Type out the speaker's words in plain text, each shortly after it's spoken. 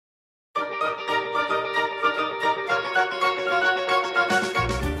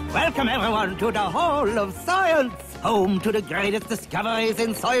Welcome, everyone, to the Hall of Science, home to the greatest discoveries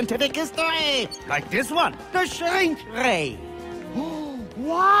in scientific history, like this one, the shrink ray.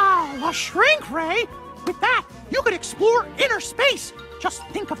 Wow, a shrink ray? With that, you could explore inner space. Just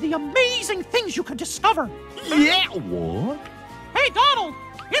think of the amazing things you could discover. Yeah, what? Hey, Donald,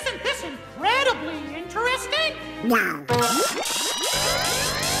 isn't this incredibly interesting? No.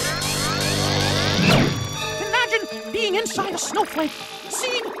 Imagine being inside a snowflake,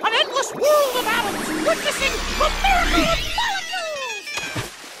 seeing an endless world of atoms, witnessing the miracle of molecules!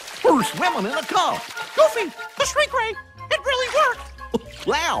 We're swimming in a cup. Goofy, the shrink ray, it really worked!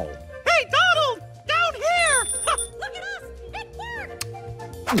 Wow. Hey, Donald, down here! Look at us, it worked!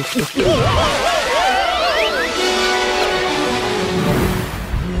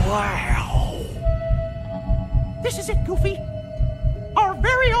 Wow. This is it, Goofy. Our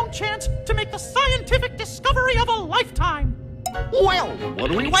very own chance to make the scientific discovery of a lifetime. Well, what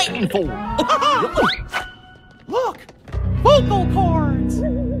are we waiting for? Look, vocal cords.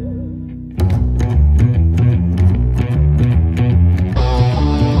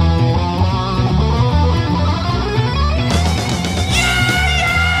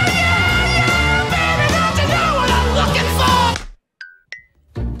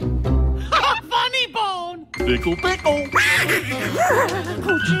 Pickle, pickle.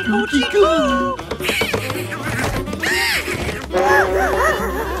 Coochie, coochie, coo.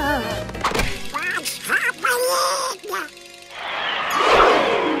 What's happening?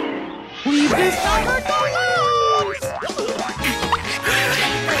 We've discovered the lungs.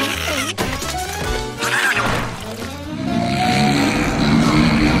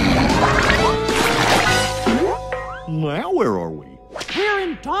 Now where are we? We're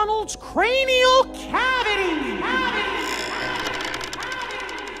in Donald's cranial cavity.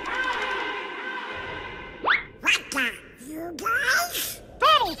 What the? You guys?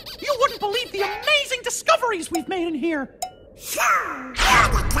 Donald, you wouldn't believe the amazing discoveries we've made in here. Sure, you're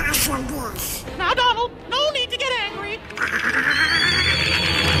the cause of this. Now, Donald, no need to get angry.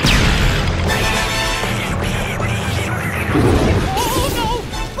 Oh, no!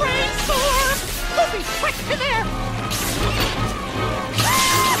 Brainstorm! Goofy, quick, in there!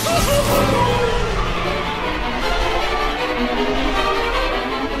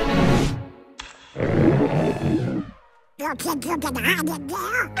 You think you can hide in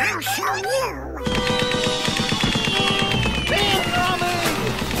there? I'll show you.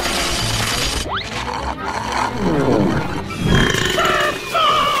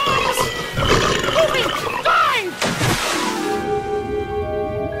 Goofy, dive!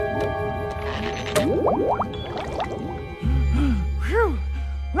 Phew.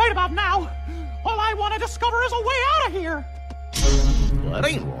 Right about now, all I want to discover is a way out of here. That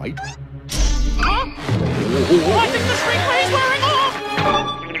ain't right. Huh? I think the shrink ray's wearing off!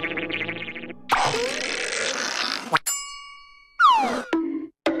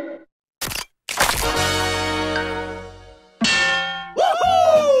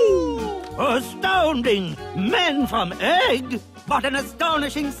 Woohoo! Astounding! Men from egg! What an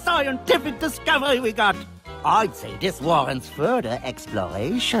astonishing scientific discovery we got! I'd say this warrants further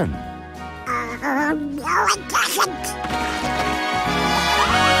exploration. No, it doesn't.